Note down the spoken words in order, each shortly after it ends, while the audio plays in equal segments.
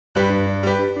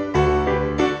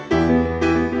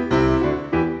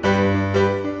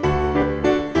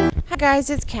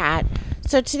guys, it's Kat.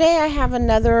 So today I have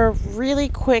another really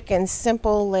quick and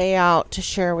simple layout to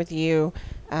share with you.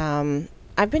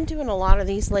 I've been doing a lot of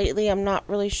these lately. I'm not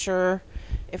really sure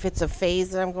if it's a phase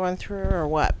that I'm going through or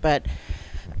what, but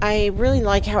I really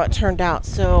like how it turned out,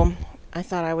 so I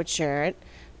thought I would share it.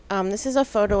 This is a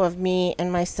photo of me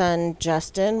and my son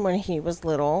Justin when he was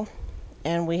little,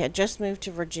 and we had just moved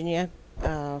to Virginia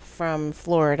from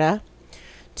Florida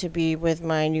to be with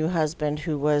my new husband,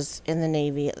 who was in the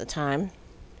Navy at the time,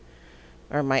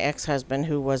 or my ex-husband,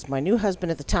 who was my new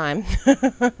husband at the time.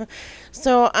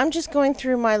 So I'm just going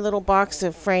through my little box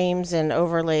of frames and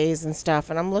overlays and stuff,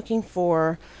 and I was looking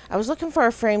for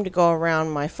a frame to go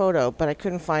around my photo, but I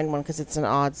couldn't find one because it's an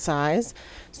odd size.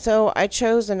 So I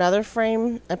chose another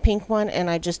frame, a pink one, and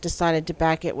I just decided to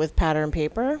back it with pattern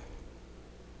paper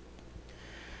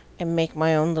and make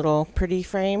my own little pretty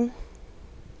frame.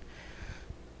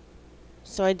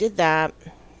 So I did that,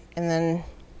 and then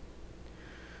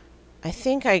I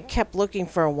think I kept looking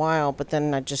for a while, but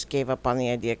then I just gave up on the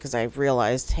idea because I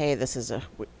realized, hey, this is a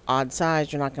odd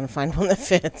size. You're not going to find one that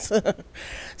fits.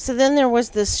 So then there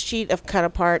was this sheet of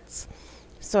cut aparts.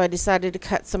 So I decided to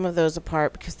cut some of those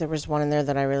apart because there was one in there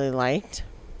that I really liked.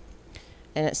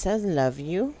 And it says, "Love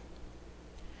you."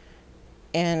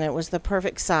 And it was the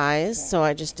perfect size, so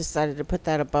I just decided to put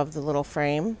that above the little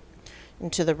frame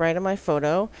and to the right of my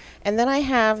photo. And then I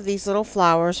have these little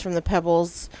flowers from the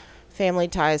Pebbles Family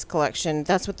Ties collection.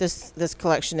 That's what this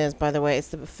collection is, by the way. It's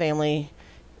the family,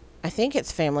 I think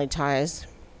it's Family Ties,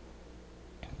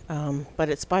 but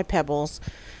it's by Pebbles.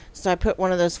 So I put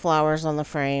one of those flowers on the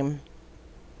frame,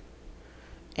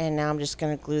 and now I'm just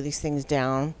going to glue these things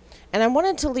down. And I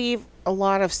wanted to leave a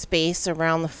lot of space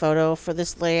around the photo for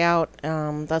this layout.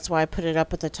 That's why I put it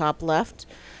up at the top left.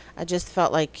 I just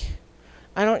felt like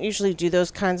I don't usually do those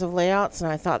kinds of layouts,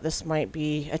 and I thought this might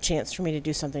be a chance for me to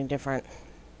do something different.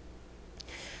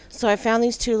 So I found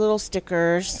these two little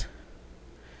stickers,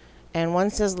 and one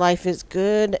says "Life is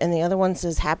Good" and the other one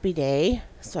says "Happy Day."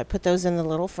 So I put those in the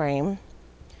little frame.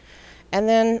 And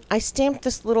then I stamped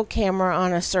this little camera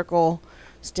on a circle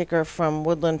sticker from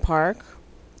Woodland Park,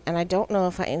 and I don't know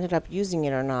if I ended up using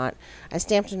it or not. I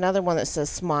stamped another one that says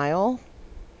 "Smile,"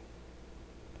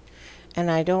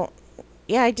 and I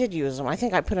did use them. I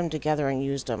think I put them together and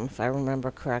used them, if I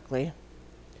remember correctly.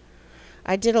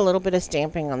 I did a little bit of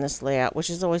stamping on this layout, which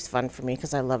is always fun for me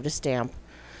because I love to stamp.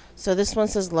 So this one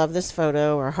says "Love this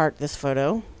photo" or "Heart this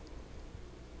photo."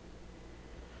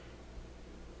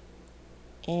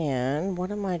 And what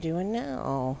am I doing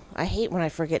now? I hate when I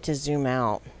forget to zoom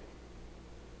out.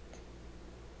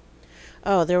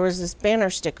 Oh, there was this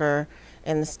banner sticker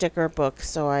in the sticker book,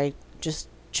 so I just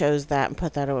chose that and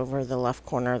put that over the left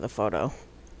corner of the photo,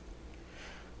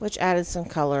 which added some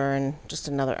color and just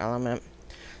another element.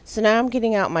 So now I'm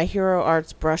getting out my Hero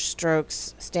Arts brush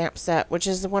strokes stamp set, which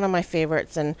is one of my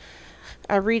favorites, and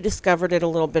I rediscovered it a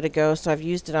little bit ago, so I've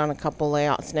used it on a couple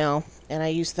layouts now. And I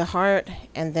used the heart,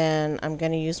 and then I'm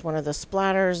going to use one of the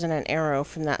splatters and an arrow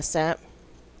from that set.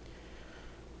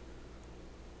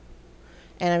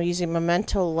 And I'm using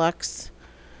Memento Luxe.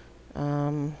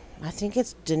 I think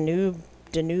it's Danube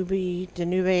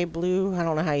blue. I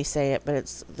don't know how you say it, but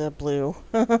it's the blue.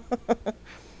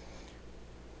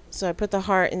 So I put the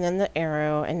heart and then the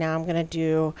arrow, and now I'm going to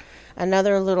do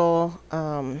another little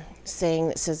saying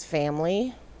that says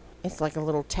 "family." It's like a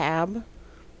little tab.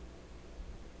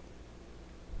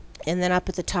 And then up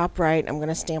at the top right, I'm going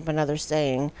to stamp another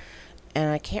saying, and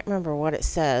I can't remember what it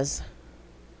says.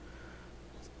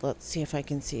 Let's see if I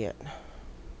can see it.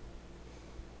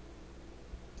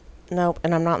 Nope,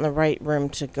 and I'm not in the right room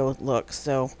to go look,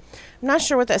 so I'm not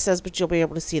sure what that says, but you'll be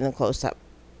able to see in the close-up.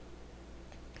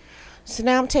 So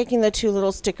now I'm taking the two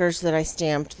little stickers that I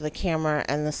stamped, the camera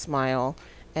and the smile,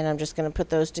 and I'm just going to put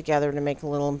those together to make a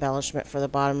little embellishment for the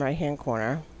bottom right-hand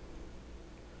corner.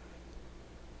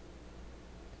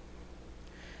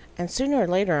 And sooner or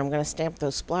later, I'm going to stamp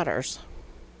those splatters.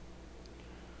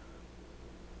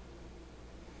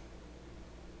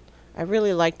 I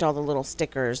really liked all the little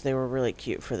stickers. They were really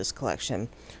cute for this collection.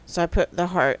 So I put the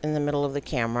heart in the middle of the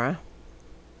camera,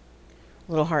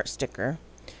 little heart sticker.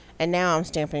 And now I'm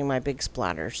stamping my big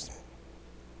splatters.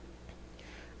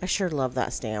 I sure love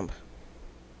that stamp.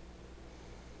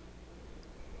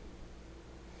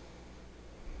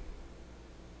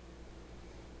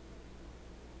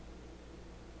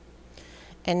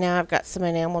 And now I've got some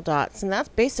enamel dots, and that's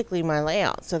basically my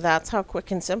layout. So that's how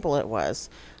quick and simple it was.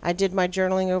 I did my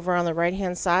journaling over on the right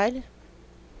hand side,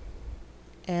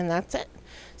 and that's it.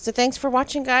 So thanks for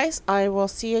watching, guys. I will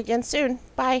see you again soon.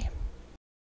 Bye.